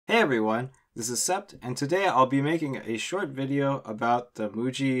Hey everyone, this is Sept, and today I'll be making a short video about the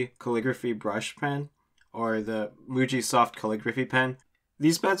Muji Calligraphy Brush Pen, or the Muji Soft Calligraphy Pen.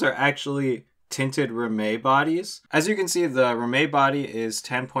 These pens are actually Tinted Reimei bodies. As you can see, the Remei body is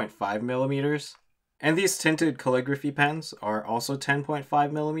 10.5 millimeters, and these tinted calligraphy pens are also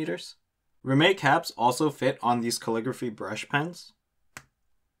 10.5 millimeters. Remei caps also fit on these calligraphy brush pens.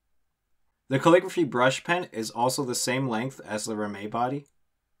 The calligraphy brush pen is also the same length as the Remei body.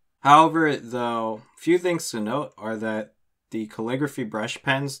 However, the few things to note are that the calligraphy brush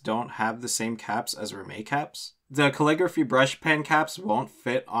pens don't have the same caps as Remei caps. The calligraphy brush pen caps won't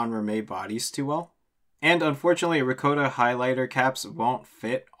fit on Remei bodies too well. And unfortunately, Rikota highlighter caps won't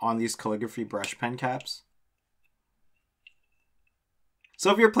fit on these calligraphy brush pen caps.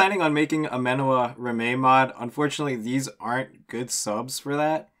 So if you're planning on making a Menowa Remei mod, unfortunately these aren't good subs for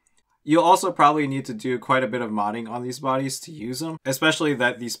that. You'll also probably need to do quite a bit of modding on these bodies to use them, especially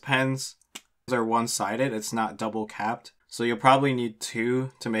that these pens are one-sided, it's not double capped. So you'll probably need two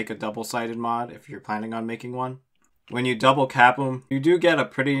to make a double-sided mod if you're planning on making one. When you double cap them, you do get a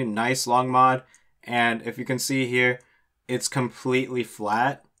pretty nice long mod, and if you can see here, it's completely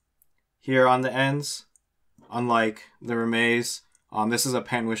flat here on the ends, unlike the Remeis. This is a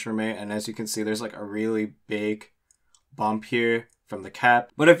Penwish Remei, and as you can see, there's like a really big bump here from the cap.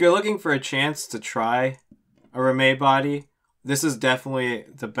 But if you're looking for a chance to try a Remei body, this is definitely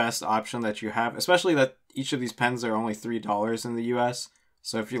the best option that you have, especially that each of these pens are only $3 in the US.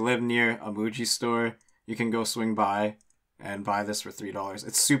 So if you live near a Muji store, you can go swing by and buy this for $3.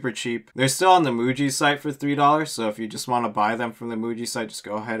 It's super cheap. They're still on the Muji site for $3, so if you just want to buy them from the Muji site, just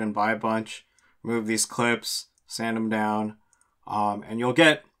go ahead and buy a bunch, remove these clips, sand them down, and you'll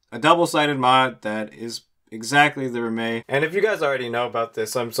get a double-sided mod that is exactly the Remei. And if you guys already know about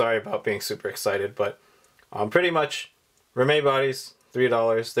this, I'm sorry about being super excited, but pretty much Remei bodies,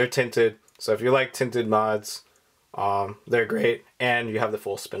 $3. They're tinted, so if you like tinted mods, they're great, and you have the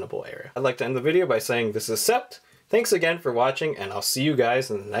full spinnable area. I'd like to end the video by saying this is Sept. Thanks again for watching, and I'll see you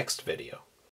guys in the next video.